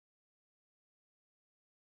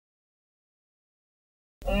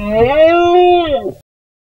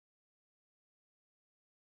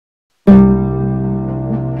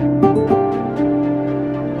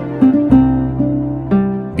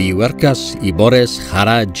Villuercas Ibores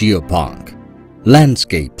Jara Geopark.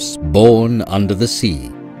 Landscapes born under the sea.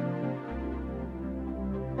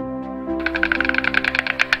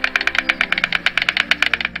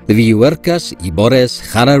 The Villuercas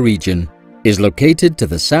Ibores Jara region is located to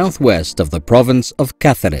the southwest of the province of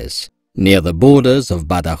Cáceres, near the borders of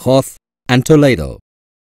Badajoz and Toledo.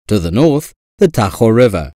 To the north, the Tajo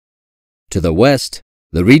River. To the west,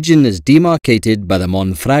 the region is demarcated by the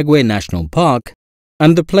Monfragüe National Park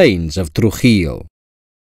and the plains of Trujillo.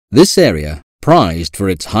 This area, prized for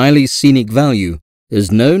its highly scenic value,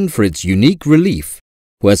 is known for its unique relief,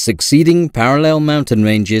 where succeeding parallel mountain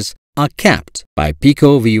ranges are capped by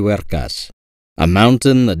Pico Villuercas, a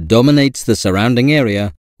mountain that dominates the surrounding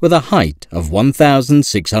area with a height of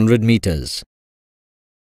 1,600 meters.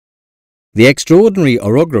 The extraordinary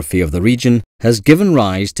orography of the region has given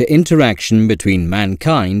rise to interaction between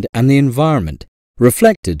mankind and the environment,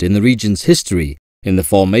 reflected in the region's history in the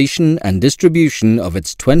formation and distribution of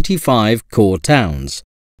its 25 core towns,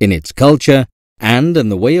 in its culture, and in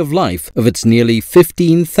the way of life of its nearly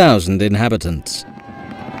 15,000 inhabitants.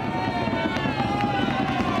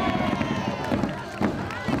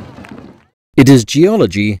 It is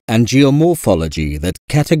geology and geomorphology that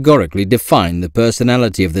categorically define the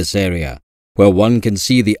personality of this area, where one can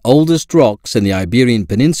see the oldest rocks in the Iberian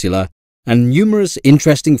Peninsula and numerous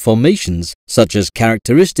interesting formations such as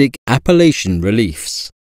characteristic Appalachian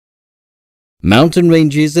reliefs. Mountain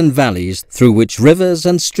ranges and valleys through which rivers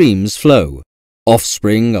and streams flow,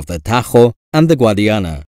 offspring of the Tajo and the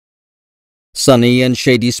Guadiana. Sunny and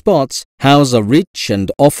shady spots house a rich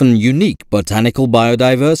and often unique botanical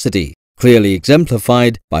biodiversity, clearly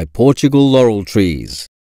exemplified by Portugal laurel trees.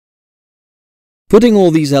 Putting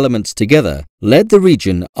all these elements together led the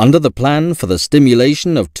region under the plan for the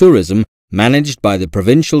stimulation of tourism managed by the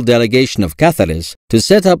provincial delegation of Cáceres to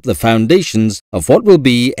set up the foundations of what will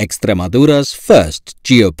be Extremadura's first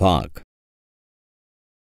geopark.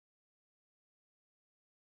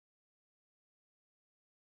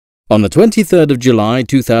 On the 23rd of July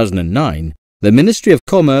 2009, the Ministry of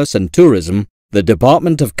Commerce and Tourism, the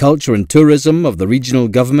Department of Culture and Tourism of the Regional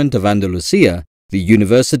Government of Andalusia, the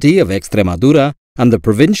University of Extremadura, and the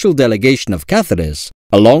Provincial Delegation of Cáceres,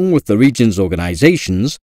 along with the region's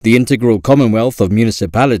organizations, the Integral Commonwealth of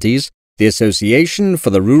Municipalities, the Association for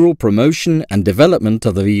the Rural Promotion and Development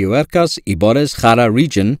of the Villuercas Ibores Jara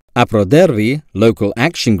region, APRODERVI, Local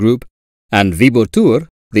Action Group, and Vibotur,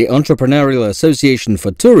 the Entrepreneurial Association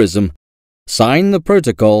for Tourism, signed the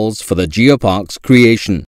protocols for the geopark's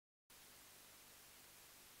creation.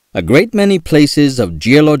 A great many places of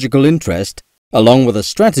geological interest, along with a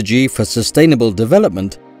strategy for sustainable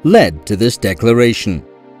development, led to this declaration.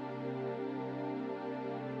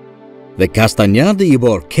 The Castañar de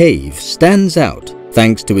Ibor cave stands out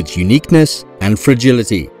thanks to its uniqueness and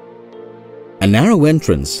fragility. A narrow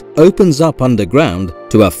entrance opens up underground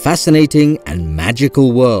to a fascinating and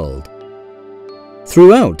magical world.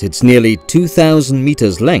 Throughout its nearly 2,000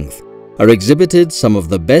 meters length are exhibited some of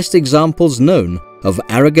the best examples known of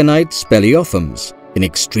aragonite speleothems in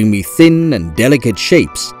extremely thin and delicate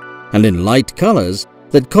shapes and in light colors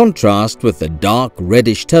that contrast with the dark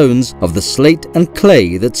reddish tones of the slate and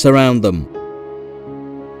clay that surround them.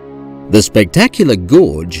 The spectacular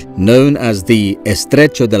gorge, known as the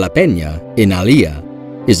Estrecho de la Peña in Alía,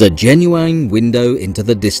 is a genuine window into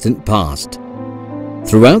the distant past.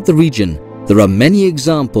 Throughout the region, there are many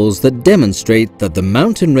examples that demonstrate that the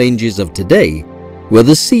mountain ranges of today were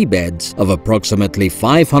the seabeds of approximately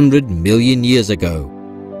 500 million years ago.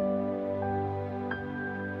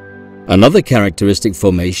 Another characteristic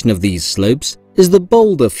formation of these slopes is the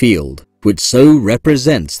boulder field, which so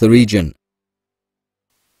represents the region.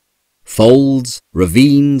 Folds,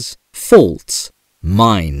 ravines, faults,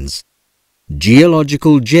 mines,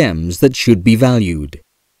 geological gems that should be valued.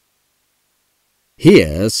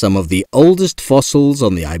 Here, some of the oldest fossils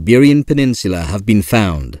on the Iberian Peninsula have been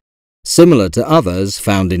found, similar to others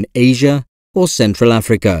found in Asia or Central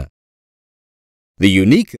Africa. The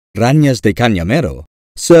unique Rañas de Cañamero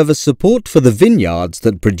serve as support for the vineyards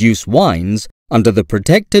that produce wines under the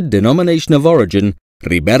protected denomination of origin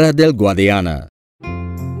River del Guadiana.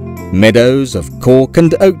 Meadows of cork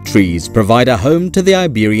and oak trees provide a home to the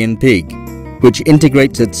Iberian pig, which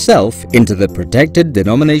integrates itself into the protected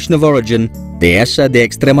denomination of origin Dehesa de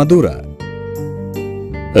Extremadura.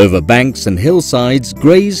 Over banks and hillsides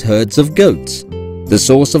graze herds of goats, the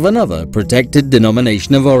source of another protected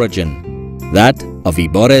denomination of origin, that of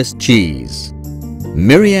Ibores cheese.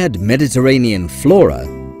 Myriad Mediterranean flora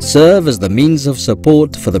serve as the means of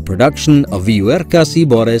support for the production of Villuercas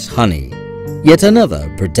Ibores honey, yet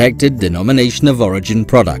another protected denomination of origin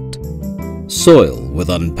product. Soil with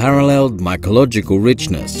unparalleled mycological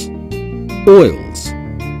richness, oils,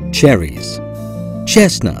 cherries,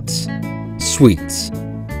 chestnuts, sweets,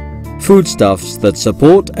 foodstuffs that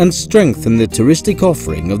support and strengthen the touristic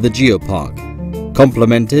offering of the Geopark,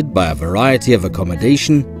 complemented by a variety of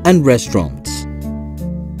accommodation and restaurants.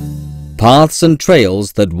 Paths and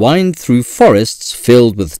trails that wind through forests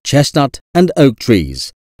filled with chestnut and oak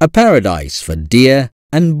trees, a paradise for deer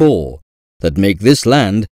and boar that make this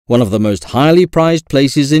land one of the most highly prized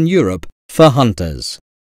places in Europe for hunters.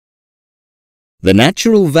 The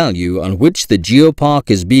natural value on which the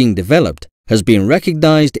Geopark is being developed has been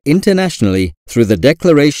recognized internationally through the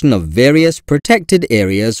declaration of various protected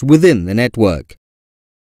areas within the network.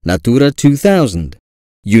 Natura 2000,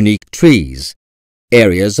 unique trees,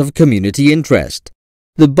 areas of community interest,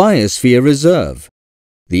 the Biosphere Reserve,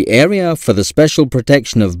 the area for the special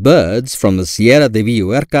protection of birds from the Sierra de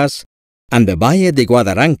Villuercas, and the Valle de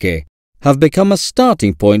Guadalupe have become a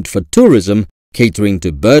starting point for tourism catering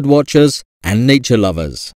to birdwatchers and nature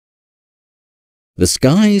lovers. The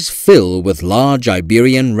skies fill with large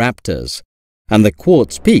Iberian raptors, and the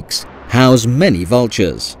quartz peaks house many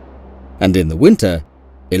vultures. And in the winter,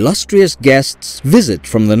 illustrious guests visit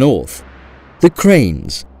from the north, the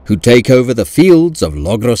cranes who take over the fields of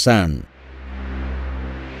Logrosan.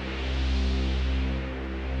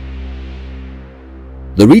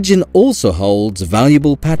 The region also holds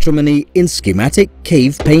valuable patrimony in schematic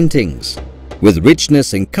cave paintings, with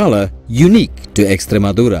richness in color unique to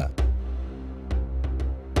Extremadura.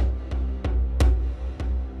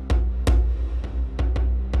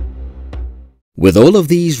 With all of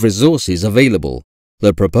these resources available,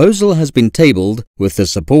 the proposal has been tabled with the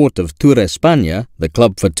support of Tour España, the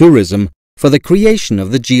Club for Tourism, for the creation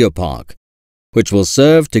of the Geopark, which will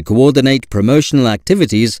serve to coordinate promotional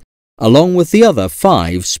activities along with the other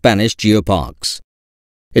 5 Spanish geoparks.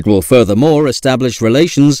 It will furthermore establish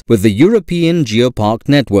relations with the European Geopark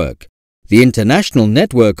Network, the international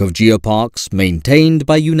network of geoparks maintained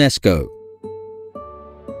by UNESCO.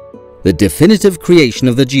 The definitive creation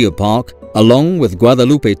of the Geopark, along with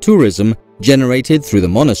Guadalupe tourism generated through the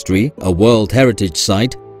monastery, a World Heritage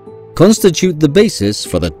Site, constitute the basis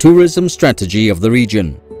for the tourism strategy of the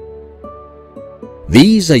region.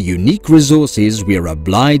 These are unique resources we are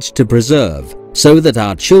obliged to preserve so that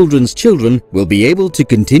our children's children will be able to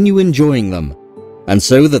continue enjoying them, and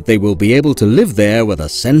so that they will be able to live there with a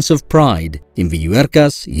sense of pride in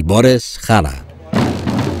Villuercas Ibores Jara.